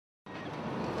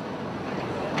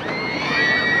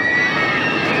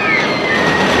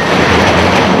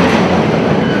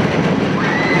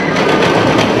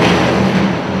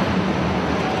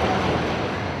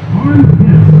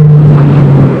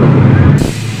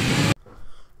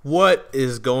What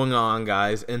is going on,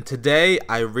 guys? And today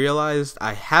I realized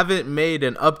I haven't made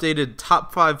an updated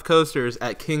top 5 coasters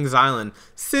at Kings Island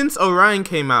since Orion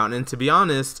came out, and to be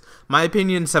honest, my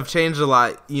opinions have changed a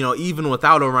lot, even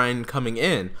without Orion coming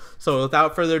in. So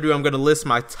without further ado, I'm going to list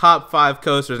my top 5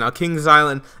 coasters. Now, Kings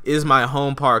Island is my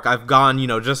home park. I've gone,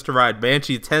 just to ride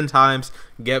Banshee 10 times,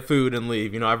 get food, and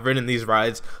leave. I've ridden these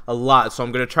rides a lot, so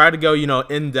I'm going to try to go,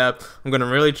 in depth. I'm going to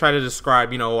really try to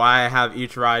describe, why I have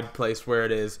each ride placed where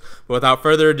it is. But without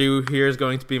further ado, here's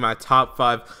going to be my top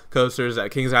 5 coasters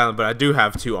at Kings Island, but I do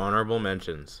have 2 honorable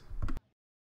mentions.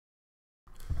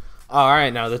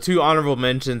 Alright, now the 2 honorable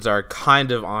mentions are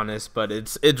kind of honest, but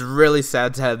it's really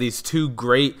sad to have these 2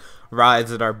 great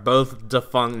rides that are both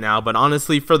defunct now. But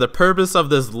honestly, for the purpose of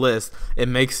this list, it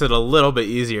makes it a little bit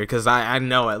easier because I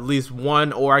know at least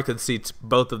one, or I could see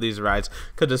both of these rides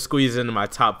could just squeeze into my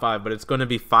top 5, but it's going to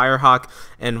be Firehawk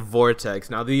and Vortex.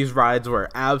 Now, these rides were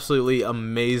absolutely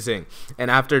amazing,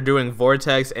 and after doing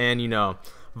Vortex and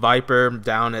Viper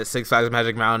down at Six Flags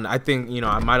Magic Mountain, I think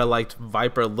I might have liked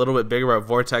Viper a little bit bigger, but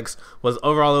Vortex was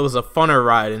overall, it was a funner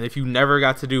ride. And if you never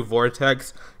got to do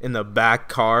Vortex in the back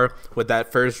car with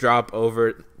that first drop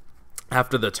over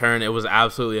after the turn, it was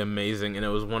absolutely amazing, and it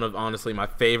was one of honestly my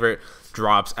favorite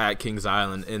drops at Kings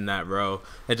Island in that row.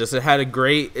 It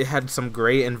had some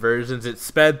great inversions. It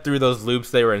sped through those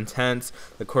loops. They were intense.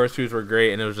 The corkscrews were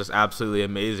great, and it was just absolutely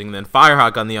amazing. Then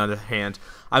Firehawk, on the other hand,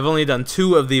 I've only done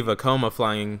 2 of the Vekoma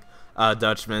flying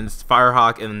Dutchmans,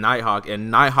 Firehawk and Nighthawk,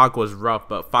 and Nighthawk was rough,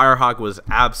 but Firehawk was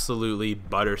absolutely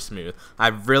butter smooth. I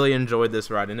really enjoyed this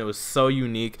ride, and it was so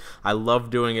unique. I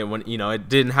loved doing it when it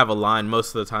didn't have a line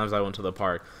most of the times I went to the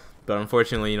park. But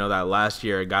unfortunately, that last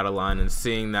year it got a line, and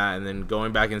seeing that and then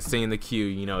going back and seeing the queue,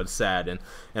 it's sad.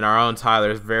 And our own Tyler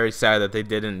is very sad that they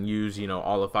didn't use,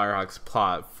 all of Firehawk's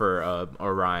plot for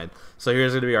Orion. So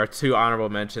here's going to be our 2 honorable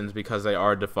mentions because they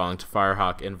are defunct,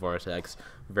 Firehawk and Vortex.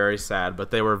 Very sad,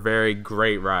 but they were very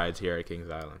great rides here at Kings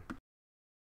Island.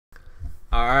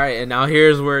 Alright, and now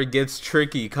here's where it gets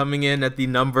tricky. Coming in at the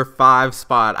number 5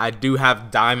 spot, I do have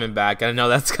Diamondback. I know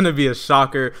that's going to be a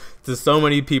shocker to so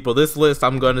many people. This list,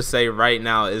 I'm going to say right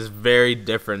now, is very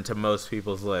different to most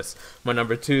people's lists. My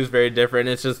number 2 is very different.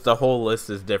 It's just the whole list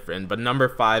is different. But number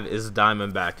 5 is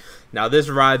Diamondback. Now this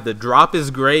ride, the drop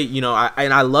is great, and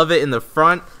I love it in the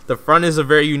front. The front is a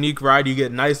very unique ride. You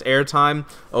get nice airtime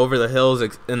over the hills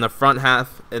in the front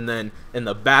half, and then in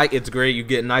the back, it's great. You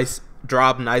get nice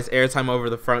drop, nice airtime over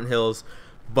the front hills.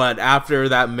 But after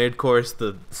that mid-course,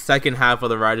 the second half of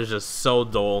the ride is just so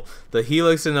dull. The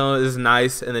helix is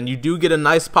nice, and then you do get a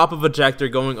nice pop of ejector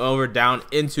going over down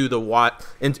into the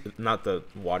not the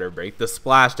water break, the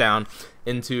splashdown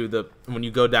into the when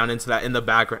you go down into that in the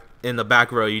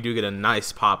back row, you do get a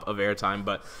nice pop of airtime.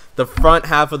 But the front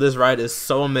half of this ride is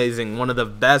so amazing, one of the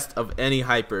best of any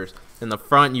hypers. In the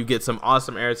front, you get some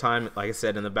awesome airtime. Like I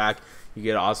said, in the back, you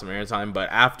get awesome airtime. But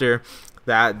after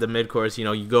that, the mid-course,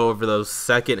 you go over those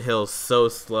second hills so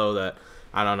slow that,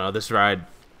 I don't know, this ride,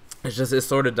 it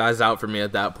sort of dies out for me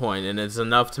at that point, and it's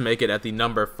enough to make it at the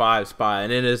number 5 spot.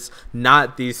 And it is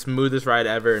not the smoothest ride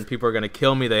ever, and people are going to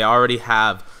kill me. They already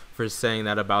have for saying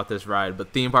that about this ride.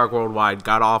 But Theme Park Worldwide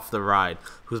got off the ride,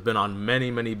 who's been on many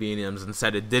B&Ms, and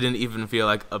said it didn't even feel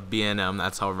like a B&M.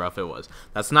 That's how rough it was.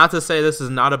 That's not to say this is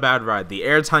not a bad ride. The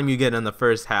airtime you get in the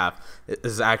first half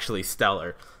is actually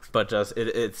stellar. But just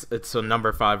it's a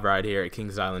number 5 ride here at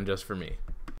Kings Island just for me.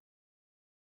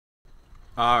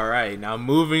 Alright, now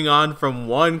moving on from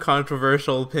one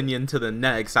controversial opinion to the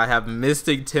next, I have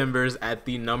Mystic Timbers at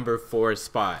the number 4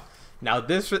 spot. Now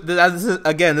this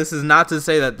is not to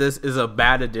say that this is a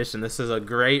bad addition. This is a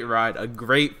great ride, a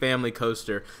great family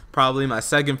coaster. Probably my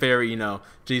second favorite,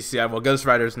 GCI. Well, Ghost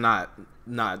Rider's not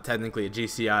technically a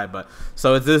GCI, but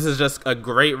so this is just a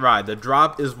great ride. The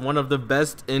drop is one of the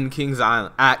best in Kings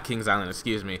Island,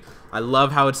 excuse me. I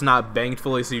love how it's not banked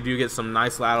fully, so you do get some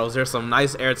nice laterals. There's some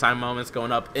nice airtime moments.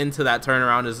 Going up into that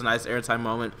turnaround is a nice airtime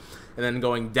moment, and then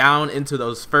going down into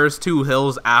those first 2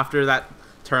 hills after that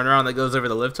turnaround that goes over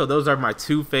the lift hill, those are my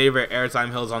 2 favorite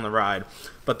airtime hills on the ride.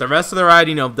 But the rest of the ride,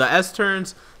 the S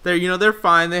turns, they're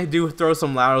fine. They do throw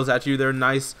some laterals at you. They're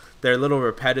nice. They're a little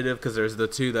repetitive because there's the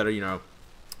 2 that are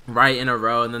right in a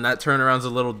row, and then that turnaround's a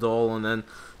little dull, and then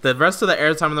the rest of the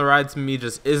airtime on the ride to me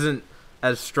just isn't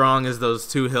as strong as those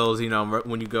 2 hills,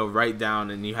 when you go right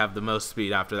down and you have the most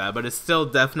speed after that. But it's still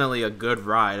definitely a good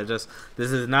ride. This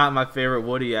is not my favorite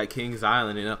Woody at Kings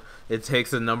Island, it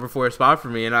takes the number 4 spot for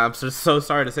me, and I'm just so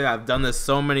sorry to say that. I've done this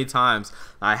so many times.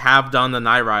 I have done the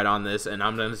night ride on this, and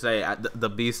I'm going to say the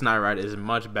Beast night ride is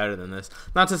much better than this.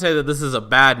 Not to say that this is a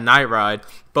bad night ride.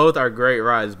 Both are great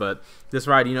rides, but this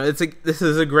ride, you know, this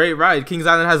is a great ride. Kings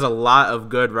Island has a lot of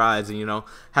good rides, and, you know,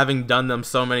 having done them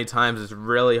so many times, it's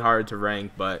really hard to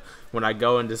rank, but when I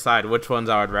go and decide which ones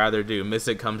I would rather do,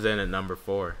 Mystic comes in at number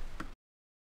 4.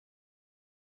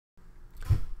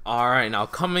 Alright, now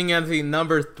coming at the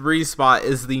number 3 spot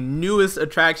is the newest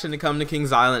attraction to come to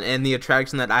Kings Island, and the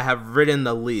attraction that I have ridden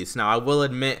the least. Now, I will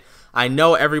admit, I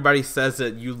know everybody says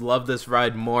that you love this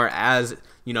ride more as,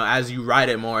 you know, as you ride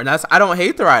it more, and I don't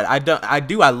hate the ride.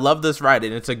 I love this ride,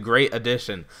 and it's a great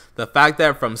addition. The fact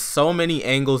that from so many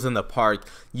angles in the park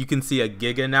you can see a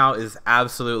Giga now is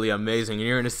absolutely amazing, and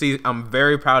you're going to see, I'm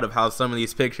very proud of how some of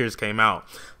these pictures came out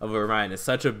of Orion. It's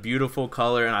such a beautiful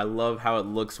color, and I love how it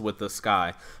looks with the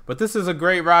sky. But this is a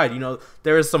great ride. You know,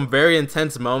 there is some very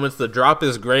intense moments. The drop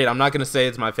is great. I'm not going to say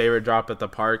it's my favorite drop at the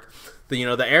park. You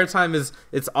know, the airtime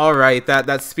it's all right.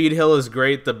 That speed hill is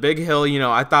great. The big hill, you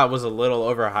know, I thought was a little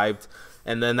overhyped,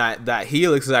 and then that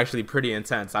helix is actually pretty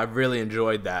intense. I really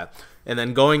enjoyed that. And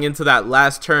then going into that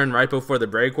last turn right before the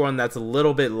break one, that's a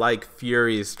little bit like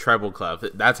Fury's treble clef.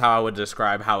 That's how I would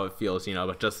describe how it feels, you know,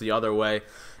 but just the other way.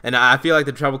 And I feel like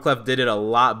the treble clef did it a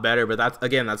lot better, but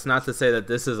that's not to say that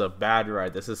this is a bad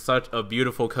ride. This is such a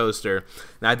beautiful coaster,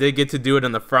 and I did get to do it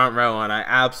in the front row, and I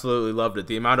absolutely loved it.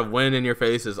 The amount of wind in your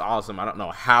face is awesome. I don't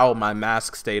know how my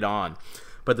mask stayed on,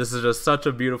 but this is just such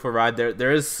a beautiful ride.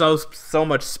 There is so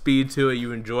much speed to it.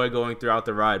 You enjoy going throughout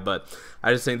the ride, but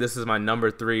I just think this is my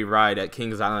number 3 ride at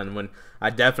Kings Island, when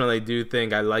I definitely do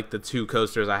think I like the 2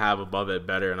 coasters I have above it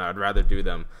better, and I'd rather do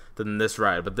them than this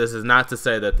ride. But this is not to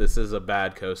say that this is a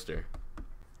bad coaster.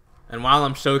 And while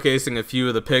I'm showcasing a few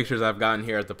of the pictures I've gotten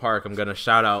here at the park, I'm going to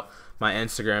shout out my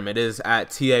Instagram. It is at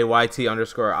TAYT_INSTA.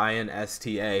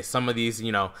 Some of these,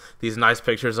 you know, these nice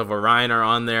pictures of Orion are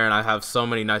on there, and I have so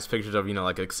many nice pictures of, you know,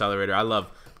 like Accelerator. I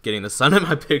love getting the sun in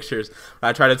my pictures.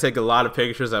 I try to take a lot of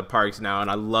pictures at parks now,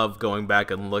 and I love going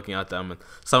back and looking at them. And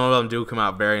some of them do come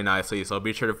out very nicely, so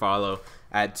be sure to follow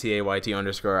at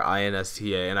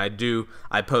TAYT_INSTA. And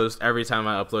I post every time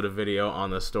I upload a video on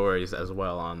the stories as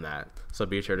well on that. So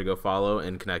be sure to go follow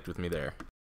and connect with me there.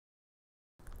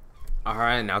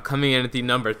 Alright, now coming in at the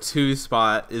number 2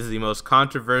 spot is the most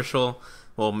controversial,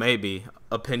 well, maybe,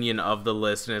 opinion of the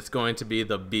list, and it's going to be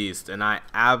the Beast. And I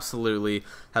absolutely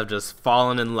have just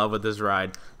fallen in love with this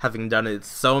ride, having done it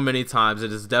so many times.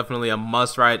 It is definitely a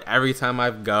must ride every time I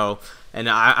go, and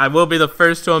I will be the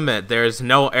first to admit there is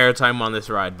no airtime on this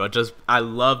ride, but just I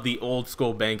love the old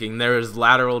school banking. There is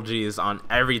lateral G's on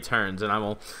every turns, and I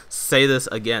will say this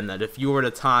again, that if you were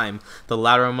to time the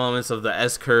lateral moments of the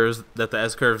S-curves that the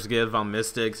S-curves give on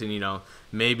Mystics, and, you know,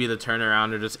 maybe the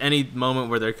turnaround or just any moment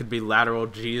where there could be lateral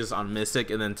G's on Mystic,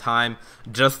 and then time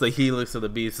just the helix of the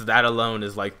Beast, that alone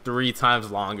is like 3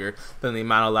 times longer than the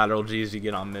amount of lateral G's you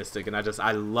get on Mystic. And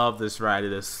I love this ride.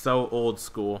 It is so old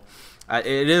school.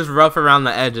 It is rough around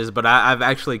the edges, but I've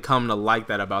actually come to like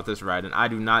that about this ride, and I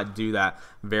do not do that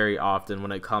very often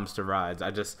when it comes to rides.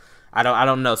 I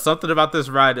don't know, something about this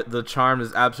ride, the charm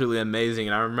is absolutely amazing.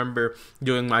 And I remember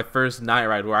doing my first night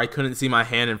ride where I couldn't see my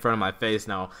hand in front of my face.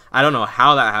 Now, I don't know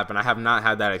how that happened. I have not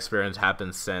had that experience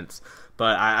happen since.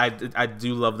 But I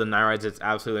do love the night rides. It's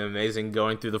absolutely amazing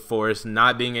going through the forest,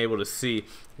 not being able to see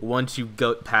once you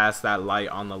go past that light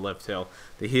on the lift hill.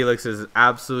 The helix is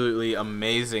absolutely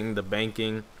amazing. The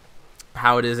banking,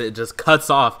 how it just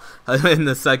cuts off in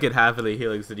the second half of the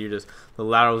helix, and the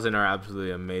laterals in are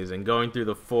absolutely amazing. Going through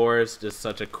the forest, just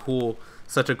such a cool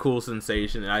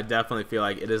sensation, and I definitely feel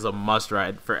like it is a must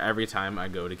ride for every time I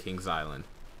go to Kings Island.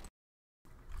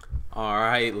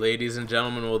 Alright, ladies and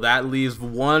gentlemen, well, that leaves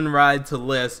one ride to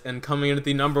list, and coming in at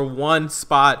the number 1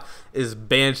 spot is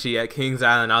Banshee at Kings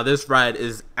Island. Now, this ride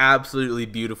is absolutely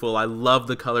beautiful. I love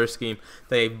the color scheme.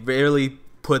 They really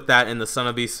put that in the Son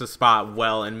of Beast spot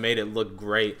well and made it look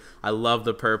great. I love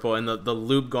the purple, and the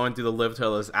loop going through the lift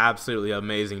hill is absolutely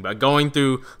amazing. But going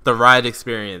through the ride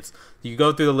experience, you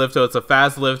go through the lift hill, it's a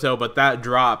fast lift hill, but that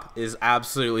drop is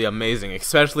absolutely amazing,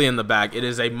 especially in the back. It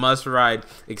is a must ride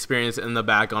experience in the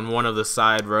back on one of the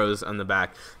side rows on the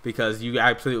back, because you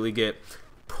absolutely get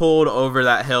pulled over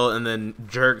that hill and then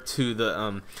jerked to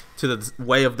the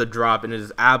way of the drop, and it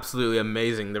is absolutely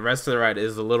amazing. The rest of the ride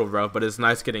is a little rough, but it's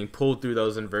nice getting pulled through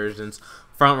those inversions.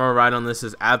 Front row ride on this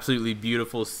is absolutely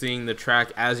beautiful. Seeing the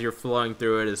track as you're flowing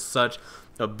through it is such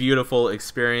a beautiful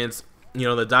experience. You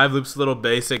know, the dive loop's a little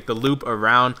basic. The loop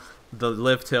around The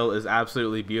lift hill is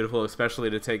absolutely beautiful, especially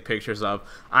to take pictures of.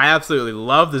 I absolutely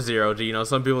love the 0G. You know,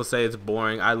 some people say it's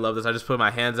boring. I love this. I just put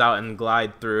my hands out and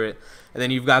glide through it. And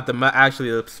then you've got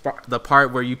the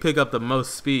part where you pick up the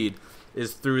most speed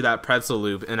is through that pretzel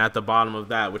loop and at the bottom of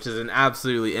that, which is an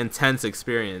absolutely intense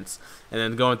experience. And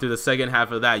then going through the second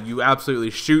half of that, you absolutely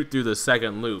shoot through the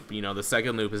second loop. You know, the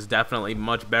second loop is definitely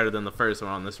much better than the first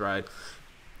one on this ride.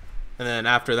 And then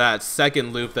after that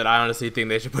second loop that I honestly think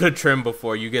they should put a trim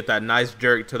before, you get that nice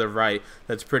jerk to the right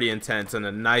that's pretty intense, and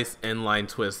a nice inline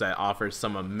twist that offers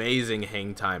some amazing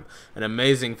hang time, an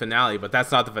amazing finale. But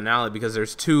that's not the finale, because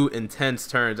there's 2 intense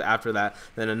turns after that,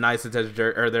 then a nice intense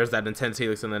jerk, or there's that intense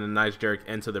helix and then a nice jerk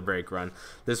into the brake run.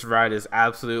 This ride is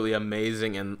absolutely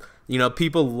amazing, and you know,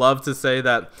 people love to say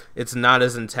that it's not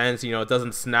as intense, you know, it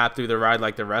doesn't snap through the ride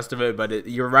like the rest of it, but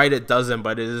you're right, it doesn't,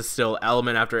 but it is still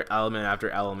element after element after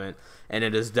element, and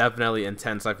it is definitely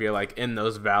intense, I feel like, in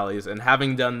those valleys. And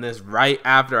having done this right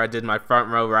after I did my front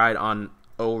row ride on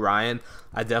Orion,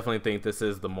 I definitely think this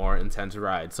is the more intense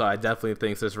ride. So I definitely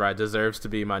think this ride deserves to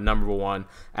be my #1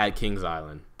 at Kings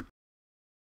Island.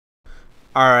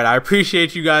 Alright, I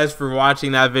appreciate you guys for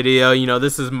watching that video. You know,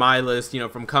 this is my list, you know,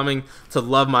 from coming to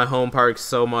love my home park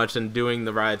so much and doing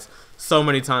the rides so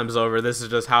many times over. This is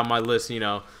just how my list, you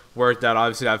know, worked out.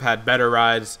 Obviously, I've had better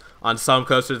rides on some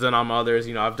coasters than on others.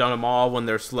 You know, I've done them all when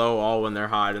they're slow, all when they're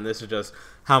hot, and this is just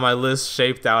how my list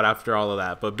shaped out after all of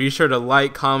that. But be sure to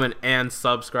like, comment, and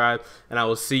subscribe, and I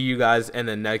will see you guys in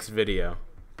the next video.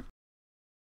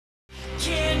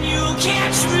 Can you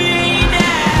catch me?